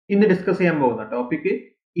ഇന്ന് ഡിസ്കസ് ചെയ്യാൻ പോകുന്ന ടോപ്പിക്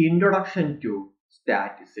ഇൻട്രൊഡക്ഷൻ ടു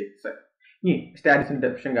സ്റ്റാറ്റിസ്റ്റിക്സ്. ഇനി സ്റ്റാറ്റിസ്റ്റിക്സിന്റെ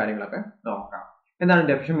ഡെഫിനിഷൻ കാര്യങ്ങളൊക്കെ നോക്കാം. എന്താണ്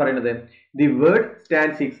ഡെഫിനിഷൻ പറയുന്നത്? The word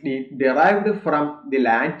statistics derived from the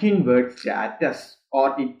Latin word status or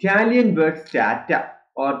Italian word സ്റ്റാറ്റ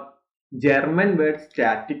or German word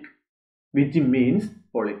static which means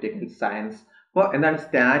political science. അപ്പോൾ എന്താണ്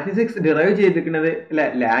സ്റ്റാറ്റിസ്റ്റിക്സ് ഡിറൈവ് ചെയ്തിരിക്കുന്നത്?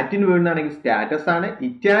 ലാറ്റിൻ വേർഡ് നിന്നാണെങ്കിൽ സ്റ്റാറ്റസ് ആണ്,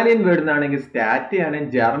 ഇറ്റാലിയൻ വേർഡ് നിന്നാണെങ്കിൽ സ്റ്റാറ്റയാണ്,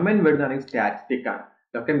 ജർമ്മൻ വേർഡ് നിന്നാണെങ്കിൽ സ്റ്റാറ്റിസ്റ്റിക് ആണ്.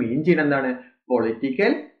 ഇതൊക്കെ മീൻ ചെയ്യുന്നത് എന്താണ്?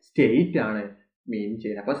 പൊളിറ്റിക്കൽ സ്റ്റേറ്റ് ആണ് മീൻ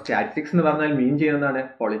ചെയ്യുന്നത്. അപ്പൊ സ്റ്റാറ്റിസ്റ്റിക്സ് എന്ന് പറഞ്ഞാൽ മീൻ ചെയ്യുന്നതാണ്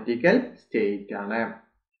പൊളിറ്റിക്കൽ സ്റ്റേറ്റ് ആണ്.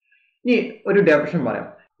 ഇനി ഒരു ഡെഫിനിഷൻ പറയാം.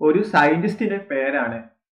 ഒരു സയന്റിസ്റ്റിന്റെ പേരാണ്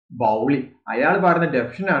ബൗളി. അയാൾ പറയുന്ന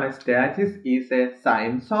ഡെഫിനിഷൻ ആണ് statistics is A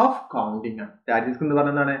science of counting ആണ്. സ്റ്റാറ്റിസ്റ്റിക്സ് എന്ന്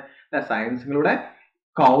പറയുന്നതാണ് സയൻസുകളുടെ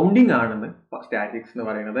കൗണ്ടിങ് ആണെന്ന് സ്റ്റാറ്റിസ്റ്റിക്സ് എന്ന്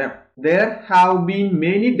പറയുന്നത്. There have been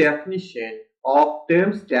many definitions of term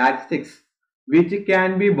statistics which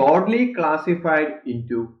can be broadly classified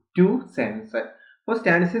into two senses. അപ്പോൾ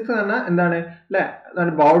സ്റ്റാറ്റിസ്റ്റിക്സ് എന്ന് പറഞ്ഞാൽ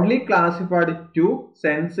എന്താണ് broadly classified two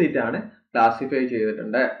sense ഇട്ടാണ് ക്ലാസിഫൈ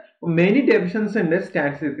ചെയ്തിട്ടുണ്ട്. മെനി ഡെഫിനിഷൻസ് ഉണ്ട്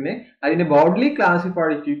സ്റ്റാറ്റിസ്റ്റിക്സിന്. അതിനെ broadly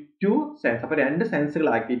classified to two sense. അപ്പൊ രണ്ട്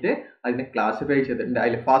സെൻസുകളാക്കിയിട്ട് അതിനെ ക്ലാസിഫൈ ചെയ്തിട്ടുണ്ട്.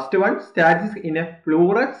 അതിൽ first one statistics in A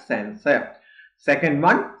plural sense. Second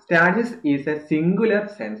one statistics is A singular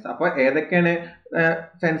sense. അപ്പൊ ഏതൊക്കെയാണ്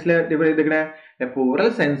സെൻസിൽ ഡിവൈഡ് ചെയ്തിരിക്കുന്നത്? പ്ലൂറൽ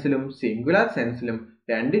സെൻസിലും സിംഗുലർ സെൻസിലും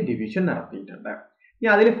രണ്ട് ഡിവിഷൻ നടത്തിയിട്ടുണ്ട്. ഇനി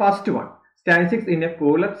അതിൽ first one statistics in A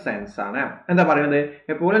plural sense ആണ്. എന്താ പറയുന്നത്?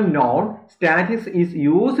 A plural non statistics is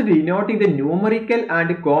used denoting the numerical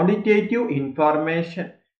and quantitative information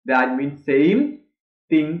that means same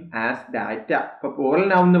thing as data. ഇപ്പൊ പ്ലൂറൽ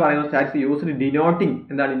നൗൺ എന്ന് പറയുന്നത് സ്റ്റാറ്റിസ്റ്റിക്സ് യൂസ്ഡ് ഡിനോട്ടിംഗ്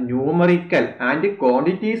എന്താണ്? Numerical and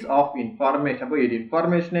quantities of information. അപ്പൊ ഒരു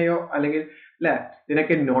ഇൻഫർമേഷനെയോ അല്ലെങ്കിൽ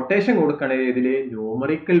ഇതിനൊക്കെ നൊട്ടേഷൻ കൊടുക്കണത് ഇതില്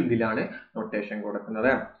ന്യൂമറിക്കൽ ഇതിലാണ് നൊട്ടേഷൻ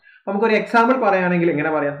കൊടുക്കുന്നത്. നമുക്കൊരു എക്സാമ്പിൾ പറയുകയാണെങ്കിൽ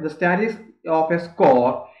എങ്ങനെ പറയാം? The statistics of A score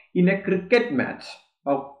in A cricket match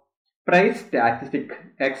of price statistic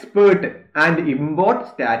expert and import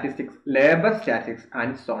statistics labour statistics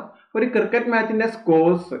and zone. ഒരു ക്രിക്കറ്റ് മാച്ചിന്റെ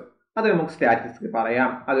സ്കോർസ് അത് നമുക്ക് സ്റ്റാറ്റിസ്റ്റിക്സ്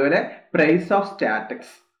പറയാം. അതുപോലെ പ്രൈസ് ഓഫ്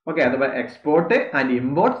സ്റ്റാറ്റിക്സ്, ഓക്കെ, അതുപോലെ export and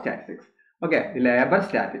import statistics, okay, labour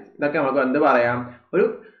statistics, ഇതൊക്കെ നമുക്ക് എന്ത് പറയാം? ഒരു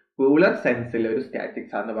പ്ലൂറൽ സെൻസിൽ ഒരു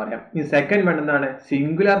സ്റ്റാറ്റിസ്റ്റിക്സ് ആണെന്ന് പറയാം. ഈ സെക്കൻഡ് വൺ എന്താണ്?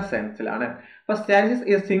 സിംഗുലർ സെൻസിലാണ്. അപ്പൊ statistics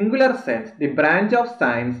is singular sense the branch of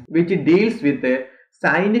science which deals with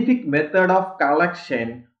scientific method of collection,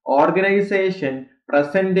 organization,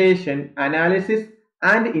 presentation, analysis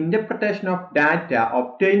and interpretation of data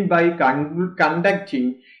obtained by conducting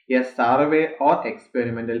a survey or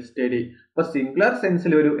experimental study. അപ്പോൾ singular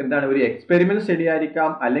സെൻസിൽ ഒരു എന്താണ്? ഒരു experiment study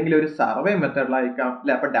ആയിരിക്കാം, അല്ലെങ്കിൽ ഒരു survey മെത്തേഡിലായിരിക്കാം,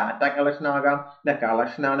 അപ്പൊ data collection ആകാം,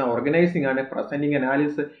 collection ആണ്, ഓർഗനൈസിംഗ് ആണ്, പ്രസന്റിംഗ്,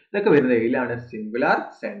 അനാലിസിസ്, ഇതൊക്കെ വരുന്നത് ഇതിലാണ്, സിംഗുലർ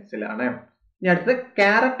സെൻസിലാണ്. ഇനി അടുത്തത്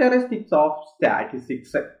ക്യാരക്ടറിസ്റ്റിക്സ് ഓഫ്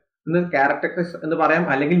സ്റ്റാറ്റിസ്റ്റിക്സ് ക്യാരക്ടറിസ്റ്റിക്സ് എന്ന് പറയാം,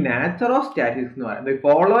 അല്ലെങ്കിൽ നാച്ചർ ഓഫ് സ്റ്റാറ്റിസ്റ്റിക്സ് എന്ന് പറയാം. The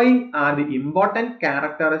following are the important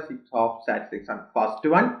characteristics of statistics ആണ്. First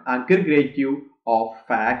one aggregative of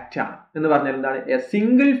fact ആണ്. എന്ന് പറഞ്ഞാൽ എന്താണ്? A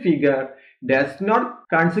single figure does not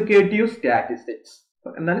consecutive statistics.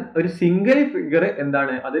 എന്താണ്? ഒരു സിംഗിൾ ഫിഗർ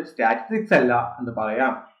എന്താണ്? അത് സ്റ്റാറ്റിസ്റ്റിക്സ് അല്ല എന്ന്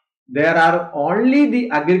പറയാം. There are only the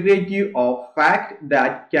aggregative of fact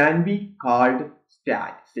that can be called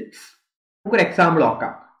statistics. നമുക്കൊരു എക്സാമ്പിൾ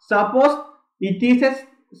നോക്കാം. Suppose it is a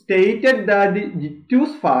stated that the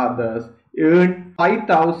Jitu's fathers earn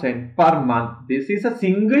 5,000 per month. This is a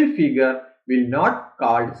single figure, will not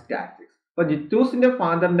called statistics. അപ്പൊ ജിത്തൂസിന്റെ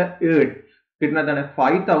ഫാദറിന്റെ earn കിട്ടുന്നതാണ്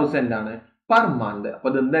 5,000 ആണ് per month. അപ്പൊ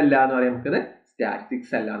ഇത് എന്തല്ല എന്ന് പറയാം? നമുക്കിത്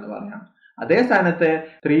സ്റ്റാറ്റിസ്റ്റിക്സ് അല്ല എന്ന് പറയാം. അതേ സ്ഥാനത്ത്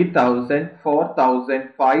 3,000, 4,000,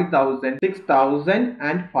 5,000, 6,000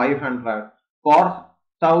 and 500,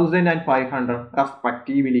 4,000 and 500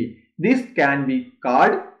 respectively. This can be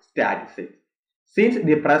called statistics. Since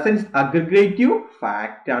the presence aggregative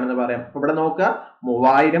fact ആണെന്ന് പറയാം. അപ്പൊ ഇവിടെ നോക്കുക,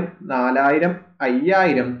 3,000, 4,000,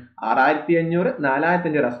 5,000, 6,500,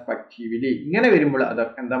 4,500 റെസ്പെക്റ്റീവ്ലി ഇങ്ങനെ വരുമ്പോൾ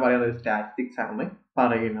അതൊക്കെ എന്താ പറയുന്നത്? സ്റ്റാറ്റിസ്റ്റിക്സ് ആണെന്ന്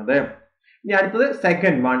പറയുന്നത്. ഇനി അടുത്തത്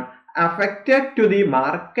second one affected to the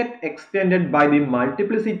market extended by the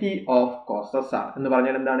multiplicity of causes ആണ്. എന്ന്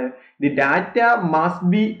പറഞ്ഞാൽ എന്താണ്? The data must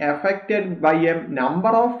be affected by a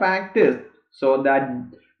number of factors so that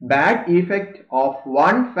bad effect of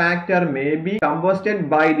one factor may be compensated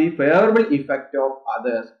by the favorable effect of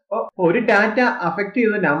others. ഒരു data affect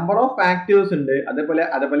ചെയ്യുന്ന number of factors ഉണ്ട്,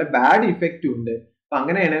 അതേപോലെ bad effect ഉണ്ട്. അപ്പൊ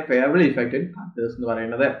അങ്ങനെയാണ് favourable effect and others എന്ന്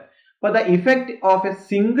പറയുന്നത്. But the effect of a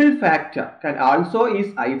single factor can also is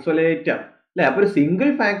isolated. അപ്പൊ ഒരു സിംഗിൾ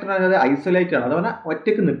ഫാക്ടർ ആണ് ഐസൊലേറ്റഡ് ആണ്, അതുപോലെ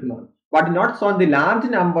ഒറ്റയ്ക്ക് നിൽക്കുന്നതാണ്. But not so the large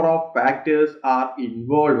number of factors are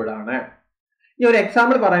involved ആണ്. ഈ ഒരു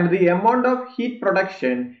എക്സാമ്പിൾ പറയുന്നത് amount of heat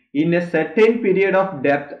production in A certain period of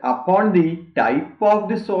depth upon the type of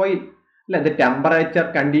the soil. അല്ലെ, the temperature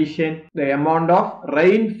condition, the amount of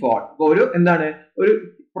rainfall. ഒരു എന്താണ് ഒരു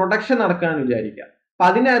production നടക്കാന്ന് വിചാരിക്കുക. അപ്പൊ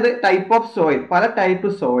അതിനകത്ത് ടൈപ്പ് ഓഫ് സോയിൽ, പല ടൈപ്പ്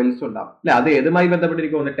സോയിൽസ് ഉണ്ടാവും അല്ലെ. അത് ഏതുമായി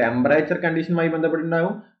ബന്ധപ്പെട്ടിരിക്കും? ഒന്ന് ടെമ്പറേച്ചർ കണ്ടീഷനുമായി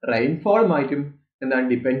ബന്ധപ്പെട്ടിട്ടുണ്ടാകും, റെയിൻഫോളുമായിട്ടും എന്താണ്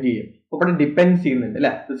ഡിപ്പെൻഡ് ചെയ്യും. അപ്പൊ ഇവിടെ ഡിപ്പെൻഡ് ചെയ്യുന്നുണ്ട്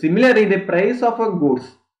അല്ലെ. Similarly the price of A goods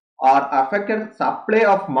are affected supply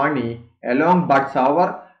of money along but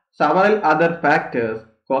several other factors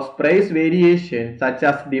cause price variation such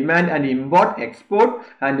as demand and import, export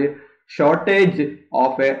and shortage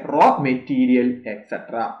of a raw material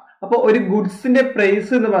etc. അപ്പോൾ ഒരു ഗുഡ്സിന്റെ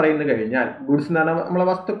price എന്ന് പറയുന്നത് കഴിഞ്ഞാൽ, goods എന്ന് പറഞ്ഞാൽ നമ്മളെ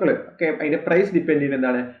വസ്തുക്കൾ ഒക്കെ അതിന്റെ പ്രൈസ് ഡിപ്പെൻഡ് ചെയ്യുന്നത്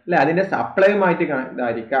എന്താണ് അല്ലെ, അതിന്റെ സപ്ലൈയുമായിട്ട്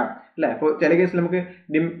ഇതായിരിക്കാം അല്ലെ. അപ്പോൾ ചില കേസിൽ നമുക്ക്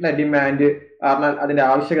ഡിമാൻഡ് പറഞ്ഞാൽ അതിന്റെ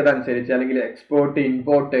ആവശ്യകത അനുസരിച്ച്, അല്ലെങ്കിൽ എക്സ്പോർട്ട്,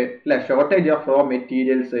 ഇമ്പോർട്ട് അല്ലെ, ഷോർട്ടേജ് ഓഫ് റോ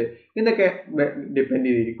മെറ്റീരിയൽസ്, ഇതൊക്കെ ഡിപ്പെൻഡ്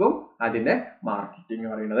ചെയ്തിരിക്കും അതിന്റെ മാർക്കറ്റിംഗ്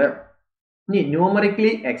പറയുന്നത്. ഇനി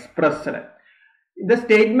numerically expressed, the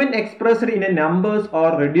statement expressed in a numbers or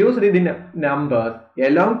reduced in numbers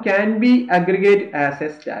alone can be aggregated as a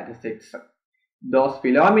statistics. Those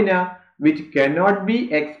phenomena which cannot be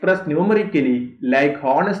expressed numerically like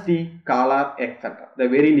honesty, color etc. the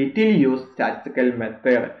very little used statistical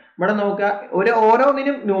method. ഇവിടെ നമുക്ക്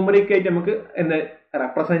ഓരോന്നിനും numeric ആയിട്ട് നമുക്ക് എന്ന്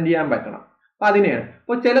represent ചെയ്യാൻ പറ്റണം. അപ്പൊ അതിനെയാണ്.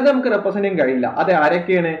 അപ്പോൾ ചിലത് നമുക്ക് റെപ്രസെന്റ് ചെയ്യാൻ കഴിയില്ല. അത്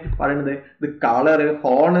ആരൊക്കെയാണ് പറയുന്നത്? ഇത് കളർ,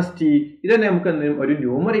 ഹോണസ്റ്റി, ഇതൊക്കെ നമുക്ക് ഒരു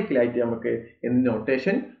ന്യൂമറിക്കലായിട്ട് നമുക്ക് എന്ത്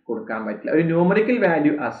നൊട്ടേഷൻ കൊടുക്കാൻ പറ്റില്ല, ഒരു ന്യൂമറിക്കൽ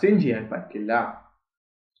വാല്യൂ അസ്യൂം ചെയ്യാൻ പറ്റില്ല.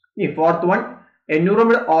 ഈ fourth one,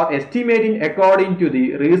 എൻയൂറബിൾ or estimating according to the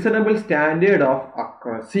reasonable standard of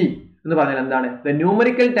accuracy എന്ന് പറഞ്ഞാൽ എന്താണ്? The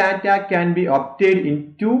numerical data can be obtained in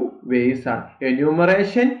 2 ways ആണ്,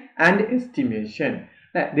 enumeration and estimation.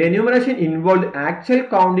 The enumeration involved actual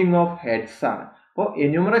counting of heads ആണ്. അപ്പോൾ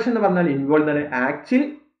enumeration എന്ന് പറഞ്ഞാൽ ഇൻവോൾവ് ആക്ച്വൽ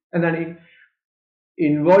എന്താണ്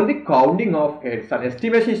involve the counting of heads ആണ്.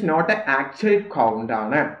 Estimation is not A actual count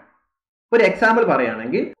ആണ്. ഒരു example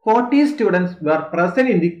പറയുകയാണെങ്കിൽ 40 students were present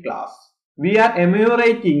in the class. We are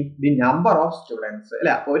enumerating the number of students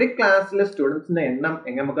അല്ലെ. അപ്പൊ ഒരു ക്ലാസ്സിലെ സ്റ്റുഡൻസിന്റെ എണ്ണം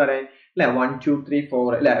എങ്ങനെ നമുക്ക് അറിയാം അല്ലെ, 1 2 3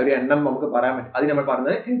 4 അല്ലെ, ഒരു എണ്ണം നമുക്ക് പറയാൻ പറ്റും. അത് നമ്മൾ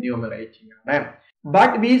പറയുന്നത് എന്യൂമറേറ്റിംഗ് ആണ്.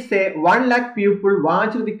 But we say 1 lakh people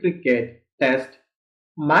watch the cricket test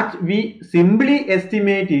match. We simply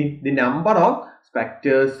estimating the number of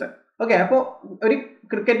spectators. Okay, അപ്പൊ ഒരു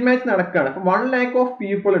ക്രിക്കറ്റ് മാച്ച് നടക്കുകയാണ്. അപ്പൊ 1 lakh of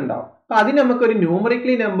people ഉണ്ടാവും. അപ്പൊ അതിന് നമുക്ക് ഒരു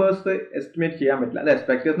ന്യൂമറിക്കലി നമ്പേഴ്സ് എസ്റ്റിമേറ്റ് ചെയ്യാൻ പറ്റില്ല. അല്ലെ,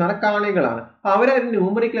 സ്പെക്ടേഴ്സ് എന്ന് പറഞ്ഞാൽ കാണികളാണ്. അപ്പൊ അവരെ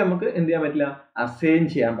ന്യൂമറിക്കലി നമുക്ക് എന്ത് ചെയ്യാൻ പറ്റില്ല, അസൈൻ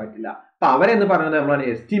ചെയ്യാൻ പറ്റില്ല. അപ്പൊ അവരെന്ന് പറയുന്നത് നമ്മളാണ്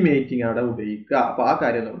എസ്റ്റിമേറ്റിംഗ് അവിടെ ഉപയോഗിക്കുക. അപ്പൊ ആ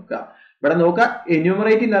കാര്യം നോക്കുക. ഇവിടെ നോക്കുക,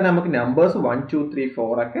 എന്യൂമറേറ്റിംഗ് തന്നെ നമുക്ക് നമ്പേഴ്സ് 1 2 3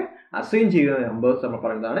 4 ഒക്കെ അസൈൻ ചെയ്യുന്ന നമ്പേഴ്സ് നമ്മൾ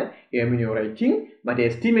പറയുന്നതാണ് എന്യൂമറേറ്റിംഗ്. മറ്റേ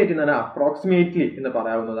എസ്റ്റിമേറ്റ് എന്ന് പറഞ്ഞാൽ അപ്രോക്സിമേറ്റ്ലി എന്ന്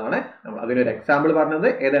പറയാവുന്നതാണ്. നമ്മൾ അതിനൊരു എക്സാമ്പിൾ പറഞ്ഞത്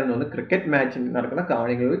ഏതായിരുന്നു? ഒന്ന് ക്രിക്കറ്റ് മാച്ചിൽ നടക്കുന്ന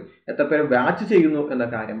കാണികൾ എത്ര പേര് വാച്ച് ചെയ്യുന്നു എന്ന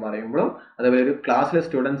കാര്യം പറയുമ്പോഴും, അതേപോലെ ഒരു ക്ലാസ്സിലെ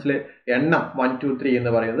സ്റ്റുഡൻസിലെ എണ്ണം 1 2 3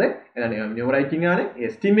 എന്ന് പറയുന്നത് എന്താണ്? എന്യൂമറേറ്റിംഗ് ആണ്.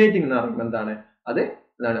 എസ്റ്റിമേറ്റിംഗ് എന്ന് പറയുമ്പോൾ എന്താണ്? അത്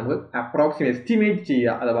എന്താണ്? നമുക്ക് അപ്രോക്സിമേറ്റ് എസ്റ്റിമേറ്റ്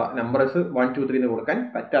ചെയ്യുക, അഥവാ നമ്പേഴ്സ് 1 2 3 എന്ന് കൊടുക്കാൻ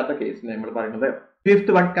പറ്റാത്ത കേസ് നമ്മൾ പറയുന്നത്. Fifth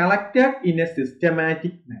one, collected in a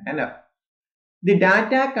systematic manner. The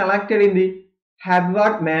data collected in the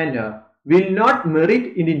Harvard manner will not merit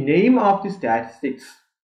in the name of the statistics.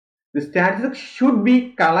 The statistics should be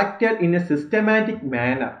collected in a systematic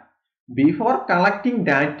manner. Before collecting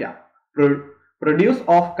data, produce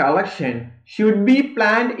of collection should be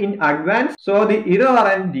planned in advance so the error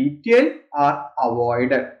and detail are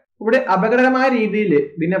avoided. ഇവിടെ അപകടകരമായ രീതിയിൽ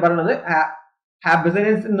ഇതിനെ പറയുന്നത്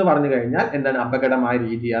ഹാബിസനൻസ് എന്ന് പറഞ്ഞു കഴിഞ്ഞാൽ എന്താണ്? അപകടമായ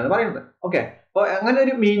രീതിയാണ് പറയുന്നത്. ഓക്കെ, അപ്പോൾ അങ്ങനെ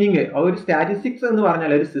ഒരു മീനിങ്, ഒരു സ്റ്റാറ്റിസ്റ്റിക്സ് എന്ന്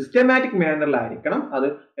പറഞ്ഞാൽ ഒരു സിസ്റ്റമാറ്റിക് മാനറിലായിരിക്കണം അത്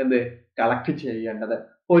എന്ത് കളക്ട് ചെയ്യേണ്ടത്.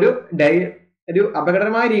 ഒരു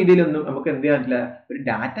അപകടകരമായ രീതിയിലൊന്നും നമുക്ക് എന്ത് ചെയ്യാൻ പറ്റില്ല, ഒരു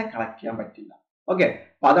ഡാറ്റ കളക്ട് ചെയ്യാൻ പറ്റില്ല. ഓക്കെ,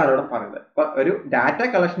 അപ്പൊ അതാണ് ഇവിടെ പറയുന്നത്. അപ്പൊ ഒരു ഡാറ്റ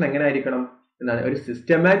കളക്ഷൻ എങ്ങനെ ആയിരിക്കണം എന്നാണ്? ഒരു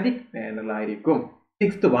systematic മാനറിലായിരിക്കും.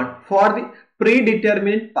 Sixth one, for the pre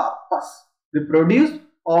determined purpose the produce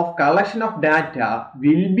of collection of data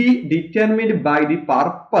will be determined by the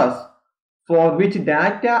purpose for which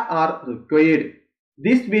data are required.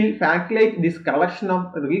 This will facilitate this collection of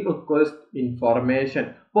request information.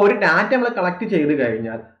 അപ്പോൾ ഒരു data നമ്മൾ collect ചെയ്ത്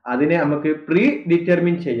കഴിഞ്ഞാൽ അതിനെ നമുക്ക് pre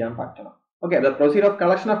determine ചെയ്യാൻ പറ്റണം. Okay, the procedure of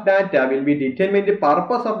collection of data will be determined. The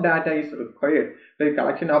purpose of data is required for the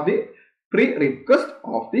collection of the pre-request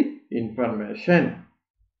of the information.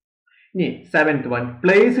 Seventh one,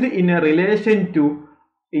 placed in a relation to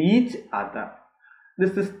each other.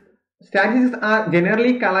 This is statistics are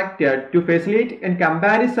generally collected to facilitate a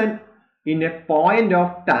comparison in a point of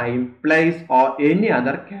time, place or any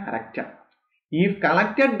other character. If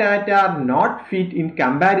collected data are not fit in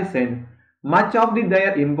comparison, much of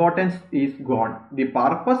their importance is gone. The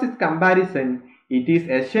purpose is comparison it is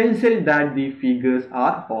essential that the figures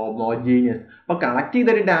are homogeneous. അപ്പോൾ collect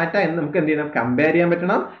ചെയ്തൊരു data എന്ന് നമുക്ക് എന്ത് ചെയ്യണം, compare ചെയ്യാൻ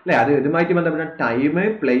പറ്റണം അല്ലെ, അത് ഇതുമായിട്ട് ബന്ധപ്പെട്ട ടൈം,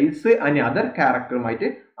 പ്ലേസ് ആൻഡ് അതർ ക്യാരക്ടറുമായിട്ട്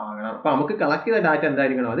ആകണം. അപ്പൊ നമുക്ക് കളക്ട് ചെയ്ത ഡാറ്റ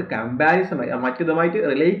എന്തായിരിക്കണം, അത് കമ്പാരിസൺ മറ്റതുമായിട്ട്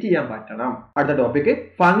റിലേറ്റ് ചെയ്യാൻ പറ്റണം. അടുത്ത topic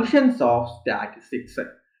functions of statistics.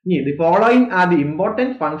 The following are the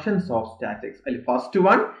important functions of statistics. First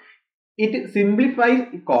one, it simplifies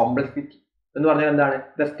complexity. എന്ന് പറഞ്ഞാൽ എന്താണ്,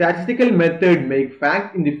 the statistical method make fact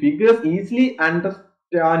in the figures easily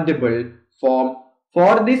understandable form.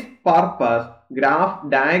 For this purpose, graph,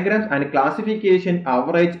 diagrams and classification,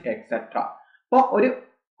 average, etc. അപ്പോൾ ഒരു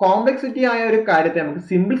complexity ആയ ഒരു കാര്യത്തെ നമുക്ക്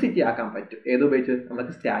simplicity ആക്കാൻ പറ്റും. ഏത് ഉപയോഗിച്ച്,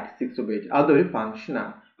 നമുക്ക് സ്റ്റാറ്റിസ്റ്റിക്സ് ഉപയോഗിച്ച്. അതൊരു ഫംഗ്ഷൻ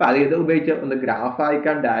ആണ്. അപ്പൊ അത് ഇത് ഉപയോഗിച്ച് ഒന്ന് ഗ്രാഫ്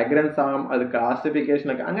അയക്കാം, ഡയഗ്രാംസ് ആകാം, അത് ക്ലാസിഫിക്കേഷൻ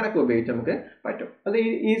ഒക്കെ അങ്ങനെയൊക്കെ ഉപയോഗിച്ച് നമുക്ക് പറ്റും. അത്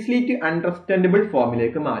ഈസിലി ടു അണ്ടർസ്റ്റാൻഡബിൾ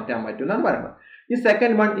ഫോമിലേക്ക് മാറ്റാൻ പറ്റും എന്നാണ് പറയുന്നത്. ഈ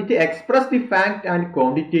second one, it express the fact and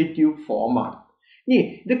quantitative form ആണ്. ഇനി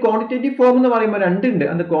ഇത് ക്വാണ്ടിറ്റേറ്റീവ് ഫോം എന്ന് പറയുമ്പോൾ രണ്ടുണ്ട്,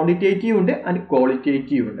 അത് ക്വാണ്ടിറ്റേറ്റീവ് ഉണ്ട് ആൻഡ്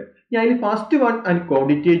ക്വാളിറ്റേറ്റീവ് ഉണ്ട്. ഞാൻ ഫസ്റ്റ് വൺ ആൻഡ്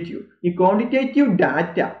ക്വാണ്ടിറ്റേറ്റീവ്. ഈ quantitative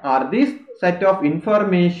data are these set of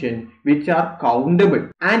information which are countable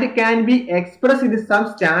and can be expressed in some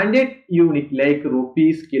standard unit like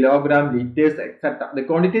rupees, kilogram, liters, etc. The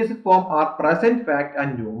quantitative form are present fact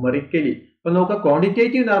and numerically. അപ്പോൾ നോക്കുക,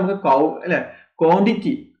 quantitative നമുക്ക്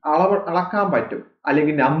quantity അളക്കാൻ പറ്റും,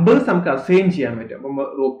 അല്ലെങ്കിൽ numbers നമുക്ക് assign ചെയ്യാൻ പറ്റും. അപ്പം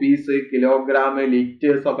റുപ്പീസ്, കിലോഗ്രാം,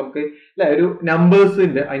 ലിറ്റേഴ്സ് ഒക്കെ നമുക്ക് അല്ലെ ഒരു നമ്പേഴ്സ്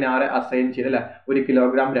ഉണ്ട്, അതിനാരെ അസൈൻ ചെയ്ത് അല്ലെ, 1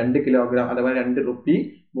 കിലോഗ്രാം, 2 കിലോഗ്രാം, അതുപോലെ 2 റുപ്പി,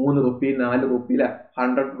 3 റുപ്പി, 4 റുപ്പി അല്ലെ,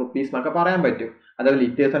 100 റുപ്പീസ് എന്നൊക്കെ പറയാൻ പറ്റും. അതുപോലെ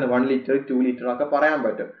ലിറ്റേഴ്സ് ആണ് 1 ലിറ്റർ, 2 ലിറ്റർ ഒക്കെ പറയാൻ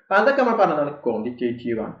പറ്റും. അപ്പൊ അതൊക്കെ നമ്മൾ പറഞ്ഞതാണ്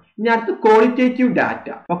ക്വാണ്ടിറ്റേറ്റീവ് ആണ്. ഇനി അടുത്ത് ക്വാളിറ്റേറ്റീവ് ഡാറ്റ.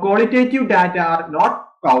 അപ്പൊ qualitative data are not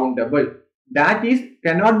countable. That is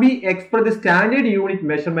cannot be expressed the standard unit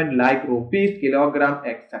measurement like rupees, kilogram,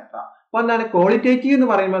 etc. അപ്പൊ എന്താണ് ക്വാളിറ്റേറ്റീവ് എന്ന്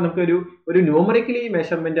പറയുമ്പോൾ നമുക്ക് ഒരു ന്യൂമറിക്കലി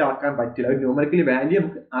മെഷർമെന്റ് ആക്കാൻ പറ്റില്ല, ഒരു ന്യൂമറിക്കലി വാല്യൂ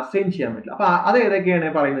നമുക്ക് അസൈൻ ചെയ്യാൻ പറ്റില്ല. അപ്പൊ അത്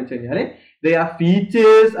ഏതൊക്കെയാണ് പറയുന്നത് വെച്ച് കഴിഞ്ഞാൽ they are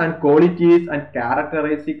features and qualities and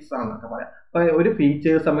characteristics ആണെന്നൊക്കെ പറയാം. അപ്പൊ ഒരു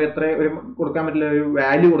ഫീച്ചേഴ്സ് നമുക്ക് എത്ര ഒരു കൊടുക്കാൻ പറ്റില്ല, ഒരു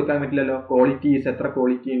വാല്യൂ കൊടുക്കാൻ പറ്റില്ലല്ലോ. ക്വാളിറ്റീസ് എത്ര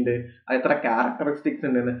ക്വാളിറ്റി ഉണ്ട്, എത്ര ക്യാരക്ടറിസ്റ്റിക്സ്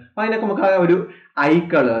ഉണ്ടെന്ന്. അപ്പൊ അതിനൊക്കെ നമുക്ക് ഒരു ഐ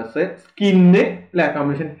കളേഴ്സ്, സ്കിന്ന് അല്ലെ,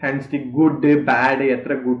 കമ്മീഷൻ, ഹാൻഡ്, ഗുഡ്, ബാഡ്,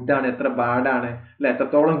 എത്ര ഗുഡ് ആണ്, എത്ര ബാഡ് ആണ് അല്ലെ,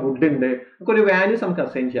 എത്രത്തോളം ഗുഡ് ഉണ്ട്, നമുക്ക് ഒരു വാല്യൂസ് നമുക്ക്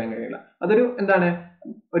അസൈൻ ചെയ്യാൻ കഴിയില്ല. അതൊരു എന്താണ്,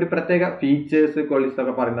 ഒരു പ്രത്യേക ഫീച്ചേഴ്സ്, ക്വാളിറ്റീസ്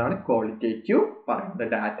ഒക്കെ പറയുന്നതാണ് ക്വാളിറ്റേറ്റീവ് പറയുന്നത്,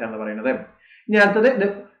 ഡാറ്റ എന്ന് പറയുന്നത്. ഇനി അടുത്തത്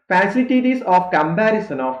facilities of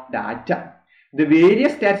comparison of data. The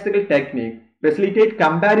various statistical techniques facilitate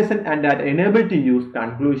comparison and are able to use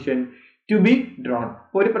conclusion to be drawn.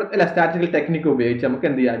 ഒരു സ്റ്റാറ്റിസ്റ്റിക്കൽ ടെക്നിക്ക് ഉപയോഗിച്ച് നമുക്ക്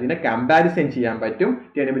എന്ത് ചെയ്യാം, അതിനെ കമ്പാരിസൺ ചെയ്യാൻ പറ്റും.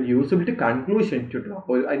 യൂസിബിലിറ്റി കൺക്ലൂഷൻ ടു ഡ്രോ,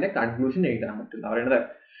 അതിന്റെ കൺക്ലൂഷൻ എഴുതാൻ പറ്റും എന്ന് പറയുന്നത്.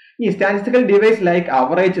 ഈ statistical device like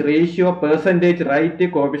average, ratio, percentage, right,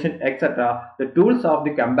 coefficient etcetera the tools of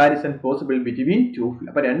the comparison possible between two.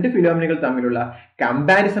 അപ്പൊ രണ്ട് ഫിനോമിനകൾ തമ്മിലുള്ള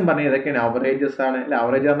കമ്പാരിസൺ പറഞ്ഞ ഏതൊക്കെയാണ്, അവറേജസ് ആണ് അല്ലെ,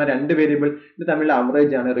 അവറേജ് പറഞ്ഞ രണ്ട് വേരിയബിൾ തമ്മിലുള്ള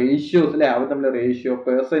അവറേജ് ആണ്, റേഷ്യോസ് അല്ലെ, അവർ തമ്മിലുള്ള റേഷ്യോ,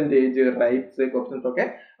 പെർസെന്റേജ്, റൈറ്റ്സ്, കോഎഫിഷ്യൻസ് ഒക്കെ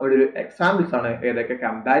അവിടെ ഒരു എക്സാമ്പിൾസ് ആണ്, ഏതൊക്കെ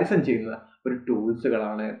കമ്പാരിസൺ ചെയ്യുന്ന ഒരു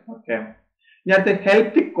ടൂൾസുകളാണ്. Okay, to help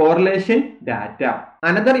the correlation data.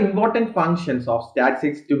 Another important functions of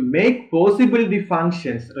statistics to make possible the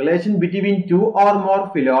functions relation between two or more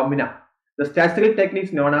phenomena. The statistical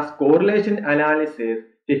techniques known as correlation analysis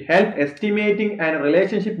to help estimating a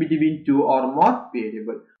relationship between two or more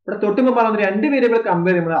variables. ഇവിടെ തൊട്ടുമ്പോൾ പറഞ്ഞ രണ്ട് variable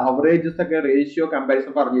compare ചെയ്യുമ്പോൾ അവറേജസ് ഒക്കെ ratio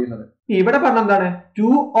comparison പറഞ്ഞിരുന്നത്. ഇവിടെ പറഞ്ഞ എന്താണ്,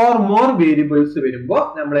 2 or more variables വരുമ്പോൾ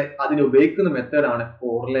നമ്മൾ അതിന് ഉപയോഗിക്കുന്ന മെത്തേഡ് ആണ്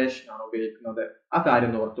കോറിലേഷൻ ആണ് ഉപയോഗിക്കുന്നത്. ആ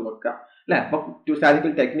കാര്യം ഓർത്ത് വെക്കുക അല്ലെ. അപ്പൊ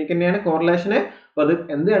സ്റ്റാറ്റിസ്റ്റിക്കൽ ടെക്നിക്ക് തന്നെയാണ് കോറിലേഷന്. അപ്പൊ അത്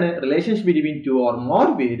എന്താണ്, relationship between 2 or more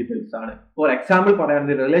variables ആണ്. ഫോർ എക്സാമ്പിൾ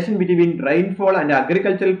പറയുന്നത്, relation between rainfall and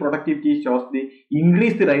agricultural productivity shows the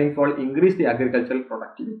increase the rainfall increase the agricultural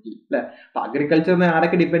productivity അല്ലെ. അപ്പൊ അഗ്രികൾച്ചറിനെ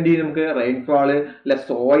ആരൊക്കെ ഡിപ്പെൻഡ് ചെയ്യും, നമുക്ക് റെയിൻഫോള് അല്ലെ,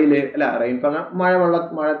 സോയില് അല്ലെ, റെയിൻഫോൾ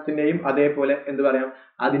മഴത്തിനെയും അതേപോലെ എന്ത് പറയാം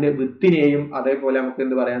അതിന്റെ വിത്തിനെയും അതേപോലെ നമുക്ക്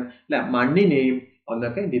എന്ത് പറയാം അല്ലെ മണ്ണിനെയും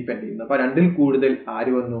ഒന്നൊക്കെ ഡിപ്പെൻഡ് ചെയ്യുന്നു. അപ്പൊ രണ്ടിൽ കൂടുതൽ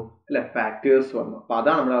ആര് വന്നു അല്ലെ, ഫാക്ടേഴ്സ് വന്നു. അപ്പൊ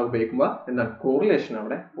അതാണ് നമ്മൾ ഉപയോഗിക്കുമ്പോൾ എന്താണ് കോറിലേഷൻ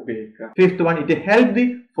അവിടെ ഉപയോഗിക്കുക. Fifth one, it help the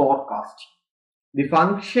forecast. The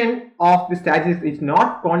function of the statistics is not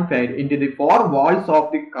confined into the four walls of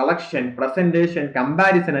the collection, presentation,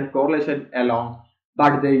 comparison and correlation alone,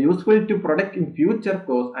 but they are useful to predict in future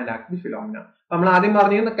cause and actual phenomena. നമ്മൾ ആദ്യം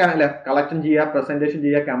പറഞ്ഞു collection ചെയ്യുക, presentation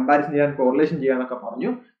ചെയ്യുക, comparison ചെയ്യാൻ, correlation ചെയ്യാന്നൊക്കെ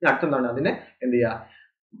പറഞ്ഞു. അടുത്തെന്താണ് അതിനെ എന്ത് ചെയ്യുക,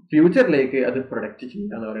 ഫ്യൂച്ചറിലേക്ക് അത് പ്രൊഡക്റ്റ്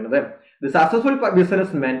ചെയ്യുക എന്ന് പറയുന്നത്. The successful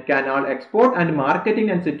businessman can all export and marketing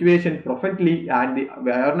and situation profitly and the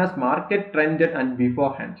awareness market trended and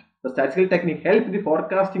beforehand. The statistical technique help the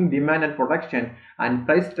forecasting demand and production and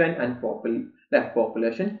price trend and അല്ലെ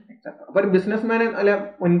population etcetera. അപ്പൊ ഒരു businessman അല്ലെ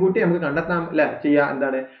മുൻകൂട്ടി നമുക്ക് കണ്ടെത്താം അല്ലെ ചെയ്യാം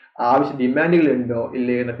എന്താണ് ആവശ്യം ഡിമാൻഡുകൾ ഉണ്ടോ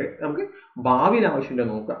ഇല്ലേ എന്നൊക്കെ നമുക്ക് ഭാവിയിൽ ആവശ്യമുണ്ടോ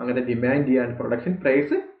നോക്കുക. അങ്ങനെ ഡിമാൻഡ് ചെയ്യാൻ പ്രൊഡക്ഷൻ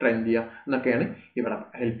പ്രൈസ് ട്രെൻഡ് ചെയ്യുക എന്നൊക്കെയാണ് ഇവിടെ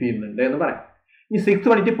ഹെൽപ്പ് ചെയ്യുന്നുണ്ട് എന്ന് പറയാം. ഈ 6th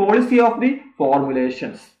വന്നിട്ട് പോളിസി ഓഫ് ദി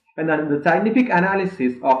ഫോർമുലേഷൻസ് എന്താണ് the scientific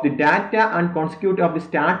analysis of the data and constitute of the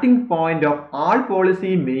starting point of all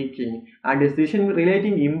policy making and decision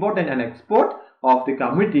relating import and export of the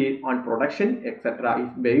committee on production etcetera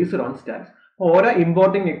is based on statics. ഓരോ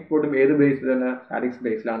importing എക്സ്പോർട്ടും ഏത് ബേസിലാണ് statics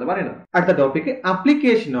ബേസിലാണെന്ന് പറയുന്നത്. അടുത്ത topic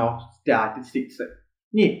application of statistics.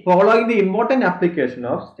 ഇനി following the important application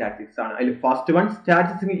of statistics ആണ്. അതിൽ first one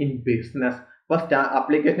statistics in business. First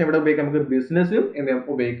application എവിടെ ഉപയോഗിക്കാം നമുക്ക് ബിസിനസ്സിലും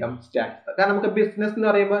ഉപയോഗിക്കാം സ്റ്റാറ്റിസ്റ്റിക്സ്. കാരണം നമുക്ക് ബിസിനസ് എന്ന്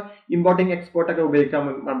പറയുമ്പോൾ ഇമ്പോർട്ടിംഗ് എക്സ്പോർട്ട് ഒക്കെ ഉപയോഗിക്കാം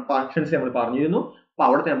ഫങ്ഷൻസ് നമ്മൾ പറഞ്ഞിരുന്നു. അപ്പൊ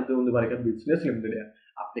അവിടെ നമുക്ക് ഒന്ന് പറയാം ബിസിനസ്സിലും എന്തിനാ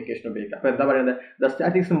application ഉപയോഗിക്കാം. അപ്പൊ എന്താ പറയുന്നത് the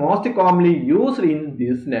statistics most commonly used in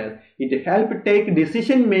business it help take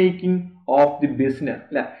decision making of the business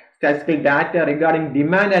അല്ലെ statistical data regarding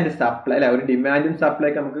demand and supply അല്ലെ ഒരു ഡിമാൻഡും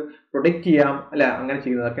സപ്ലൈ നമുക്ക് പ്രൊഡിക്റ്റ് ചെയ്യാം അല്ലെ അങ്ങനെ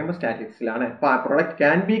ചെയ്യുന്നതൊക്കെ നമ്മൾ സ്റ്റാറ്റിസ്റ്റിക്സിലാണ്. product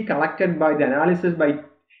can be collected by the analysis by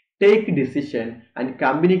take decision and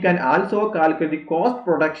company can also calculate the cost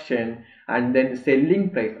production and then selling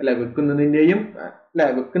price അല്ലെ വിൽക്കുന്നതിന്റെയും അല്ലെ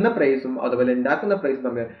വിൽക്കുന്ന പ്രൈസും അതുപോലെ ഉണ്ടാക്കുന്ന പ്രൈസും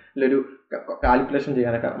തമ്മിൽ ഒരു കാൽക്കുലേഷൻ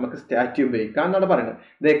ചെയ്യാനൊക്കെ നമുക്ക് സ്റ്റാറ്റി ഉപയോഗിക്കാം എന്നാണ് പറയുന്നത്.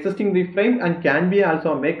 The existing റിഫ്രെയിം and can be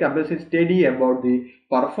also make ability study about the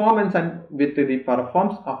performance and with the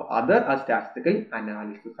performance of other statistical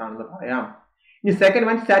analysis ആണെന്ന് പറയാം. ഇനി സെക്കൻഡ്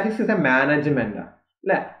വൺ സ്റ്റാറ്റിസ്റ്റിക്സ് മാനേജ്മെന്റ്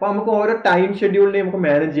അല്ലെ. അപ്പൊ നമുക്ക് ഓരോ ടൈം ഷെഡ്യൂളിനെ നമുക്ക്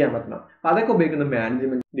മാനേജ് ചെയ്യാൻ പറ്റണം. അപ്പൊ അതൊക്കെ ഉപയോഗിക്കുന്ന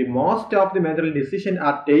management the most of the major decision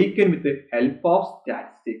R taken with help of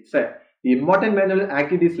statistics. The important manual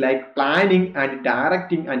activities like planning and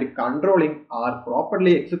directing and controlling are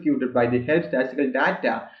properly executed by the help statistical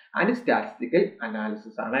data and statistical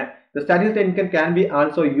analysis. The statistical income can be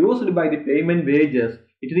also used by the payment wages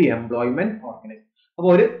into the employment organisation. അപ്പോൾ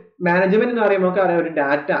ഒരു management എന്ന് പറയുമ്പോൾ നമുക്ക് അറിയാം ഒരു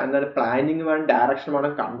data എന്താണ് planning വേണം direction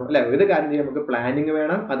വേണം കൺട്രോൾ അല്ലെ. ഒരു കാര്യം ചെയ്യാൻ നമുക്ക് പ്ലാനിങ്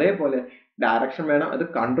വേണം അതേപോലെ ഡയറക്ഷൻ വേണം അത്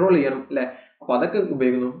കൺട്രോൾ ചെയ്യണം അല്ലെ. അപ്പൊ അതൊക്കെ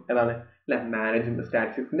ഉപയോഗിക്കുന്നു ഏതാണ് അല്ലെ മാനേജ്മെന്റ്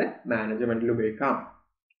സ്റ്റാറ്റിസ്റ്റിക്സിന്റെ മാനേജ്മെന്റിൽ ഉപയോഗിക്കാം.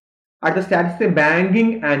 At the statistics banking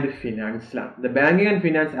and finance ലാണ്. The banking and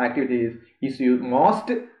finance activities is most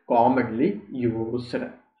commonly used.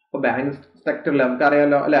 അപ്പോൾ ബാങ്ക് സെക്ടറിൽ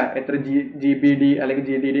നമുക്കറിയാലോ അല്ലെ എത്ര GBD അല്ലെങ്കിൽ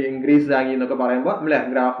GDD ഇൻക്രീസ് ആಗಿ എന്നൊക്കെ പറയുമ്പോൾ നമ്മളെ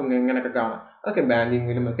ഗ്രാഫ് എങ്ങനെയൊക്കെ കാണാം. അതൊക്കെ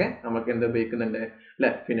ബാങ്കിങ്ങിലും ഒക്കെ നമുക്ക് എന്ത് ഉപയോഗിക്കുന്നുണ്ട്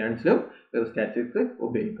അല്ലെ ഫിനാൻസിലും സ്റ്റാറ്റിസ്റ്റിക്സ്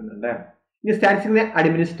ഉപയോഗിക്കുന്നുണ്ട്. ഇനി സ്റ്റാറ്റിസ്റ്റിക്സിന്റെ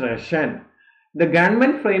administration. The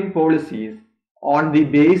government frame policies on the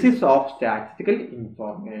basis of statistical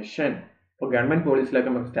information. ഇപ്പോൾ ഗവൺമെന്റ് പോളിസിയിലൊക്കെ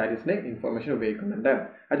നമുക്ക് സ്റ്റാറ്റിസ്റ്റിക്സിന്റെ ഇൻഫർമേഷൻ ഉപയോഗിക്കുന്നുണ്ട്.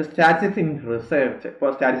 അത് സ്റ്റാറ്റിസ്റ്റിക്സ് ഇൻ റിസർച്ച് ഇപ്പോൾ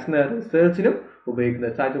സ്റ്റാറ്റിസ്റ്റിക്സിന്റെ റിസർച്ചിലും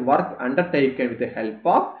ഉപയോഗിക്കുന്നത് work undertaken with help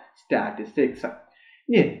of statistics.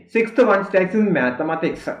 ഇനി 6th one statistics in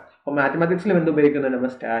mathematics. അപ്പോൾ മാത്തമാറ്റിക്സിലും എന്ത് ഉപയോഗിക്കുന്നുണ്ട്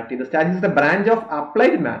നമ്മൾ statistics the branch of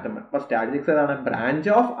applied mathematics. അപ്പോൾ സ്റ്റാറ്റിസ്റ്റിക്സ് ഏതാണ്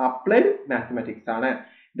ബ്രാഞ്ച് ഓഫ് അപ്ലൈഡ് മാത്തമാറ്റിക്സ് ആണ്.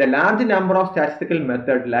 The large number of statistical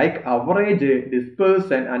methods like average,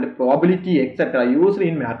 dispersion and probability etc. used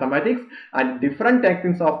in mathematics and different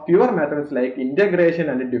techniques of pure mathematics like integration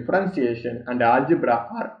and differentiation and algebra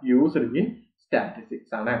are used in statistics.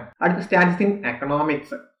 At statistics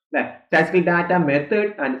economics, statistical data method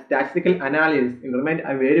and statistical analysis remain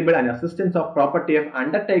a variable and assistance of property of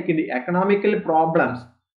undertaking the economical problems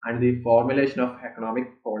and the formulation of economic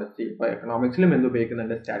policy. ഇപ്പോൾ എക്കണോമിക്സിലും എന്ത്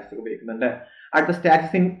ഉപയോഗിക്കുന്നുണ്ട് statistics ഉപയോഗിക്കുന്നുണ്ട്. അടുത്ത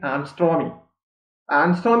statistics in ആംസ്ട്രോമി.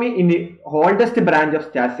 ആംസ്ട്രോമി in the oldest branch of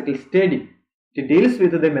statistical study. It deals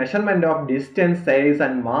with the measurement of distance, size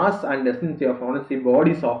and mass and density of honestly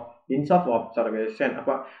bodies of means of observation.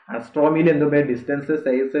 അപ്പോൾ ആസ്ട്രോമിയിൽ എന്ത് ഉപയോഗിക്കും distance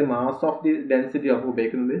size mass of the density ഒക്കെ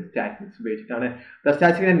ഉപയോഗിക്കുന്നത് statistics ഉപയോഗിച്ചിട്ടാണ്. The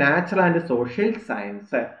statistics in natural and social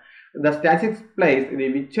science. The statistics plays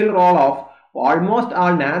the vital role of almost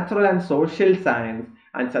all natural and social science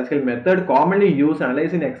and statistical method commonly used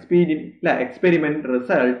analyzing experiment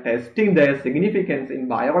result testing their significance in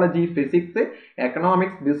biology, physics,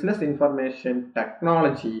 economics, business information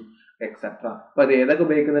technology etc. അപ്പോൾ അത് ഏതൊക്കെ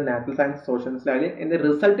ഉപയോഗിക്കുന്നത് natural science social science ഇതിന്റെ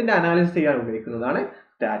റിസൾട്ടിന്റെ analysis ചെയ്യാൻ ഉപയോഗിക്കുന്നതാണ്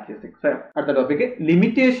statistics. അടുത്ത topic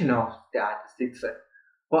limitation of statistics.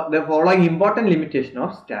 The following important limitation of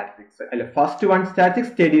statistics. First one, statistics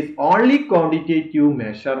studies only quantitative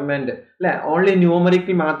measurement. Only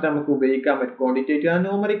numerical മാത്രമേ നമുക്ക് ഉപയോഗിക്കാൻ പറ്റൂ. ക്വാണ്ടിറ്റേറ്റീവ്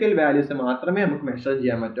ന്യൂമറിക്കൽ വാല്യൂസ് മാത്രമേ നമുക്ക് മെഷർ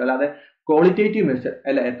ചെയ്യാൻ പറ്റൂ. അല്ലാതെ ക്വാളിറ്റേറ്റീവ് മെഷർ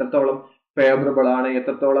എത്രത്തോളം ഫേവറബിൾ ആണ്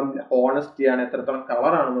എത്രത്തോളം ഓണസ്റ്റി ആണ് എത്രത്തോളം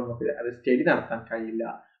കളർ ആണെന്ന് നമുക്ക് അത് സ്റ്റഡി നടത്താൻ കഴിയില്ല.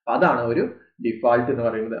 അതാണ് ഒരു ഡിഫാൾട്ട് എന്ന്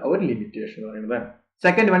പറയുന്നത് ഒരു ലിമിറ്റേഷൻ എന്ന് പറയുന്നത്.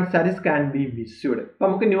 Second one statistics can be മിസ്യൂഡ്. അപ്പൊ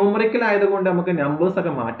നമുക്ക് ന്യൂമറിക്കൽ ആയതുകൊണ്ട് നമുക്ക് നമ്പേഴ്സ്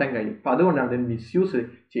ഒക്കെ മാറ്റാൻ കഴിയും. അപ്പൊ അതുകൊണ്ടാണ് അത് മിസ്യൂസ്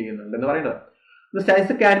ചെയ്യുന്നുണ്ട് എന്ന് പറയുന്നത്.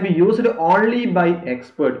 Statistics can be used only by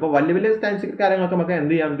expert. ഇപ്പൊ വലിയ വലിയ സ്റ്റാറ്റിസ്റ്റിക്കൽ കാര്യങ്ങളൊക്കെ നമുക്ക്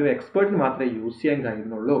എന്ത് ചെയ്യാൻ പറ്റും എക്സ്പേർട്ടിന് മാത്രമേ യൂസ് ചെയ്യാൻ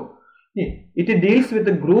കഴിയുന്നുള്ളൂ. It deals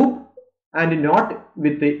with group and not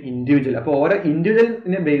with individual. അപ്പോൾ ഓരോ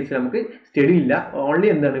ഇൻഡിവിജ്വലിനെ ബേസ് നമുക്ക് സ്റ്റഡി ഇല്ല, ഓൺലി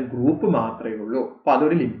എന്താണ് ഗ്രൂപ്പ് മാത്രമേ ഉള്ളൂ. അപ്പൊ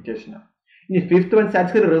അതൊരു ലിമിറ്റേഷനാണ്. ഇനി fifth one,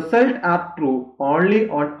 statistical result are true only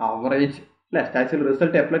on average. അല്ലെ, സ്റ്റാറ്റിസ്റ്റിക്കൽ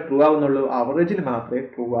റിസൾട്ട് എപ്പോഴും ട്രൂ ആവുന്നുള്ളൂ, അവറേജിൽ മാത്രമേ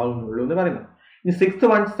ട്രൂ ആവുന്നുള്ളൂ എന്ന് പറയുന്നത്. ഇനി sixth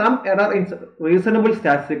one, some error in reasonable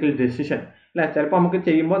statistical decision. അല്ലെ, ചിലപ്പോൾ നമുക്ക്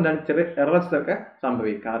ചെയ്യുമ്പോൾ എന്താണ് ചെറിയ എറേഴ്സ് ഒക്കെ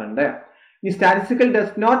സംഭവിക്കാറുണ്ട്. ഈ statistical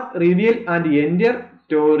does not reveal and entire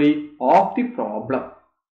story of the problem.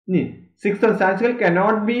 ഇനി sixth one, statistical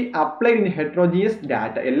cannot be applied in ഹെറ്ററോജിയസ്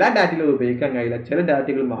data. എല്ലാ ഡാറ്റയിലും ഉപയോഗിക്കാൻ കഴിയില്ല, ചില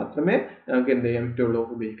ഡാറ്റകൾ മാത്രമേ നമുക്ക് എന്ത് ചെയ്യാൻ പറ്റുള്ളൂ,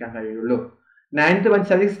 ഉപയോഗിക്കാൻ കഴിയുള്ളൂ. Ninth one,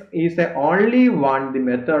 statistics is A only one the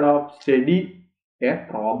method of study A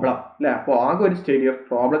problem. അല്ലെ, അപ്പോൾ ആകെ ഒരു സ്റ്റഡി ഓഫ്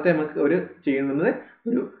പ്രോബ്ലത്തെ നമുക്ക് ഒരു ചെയ്യുന്നത്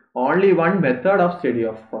ഒരു only one method of study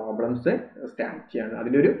of problems statistics ആണ്.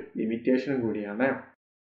 അതിന്റെ ഒരു ലിമിറ്റേഷൻ കൂടിയാണ്.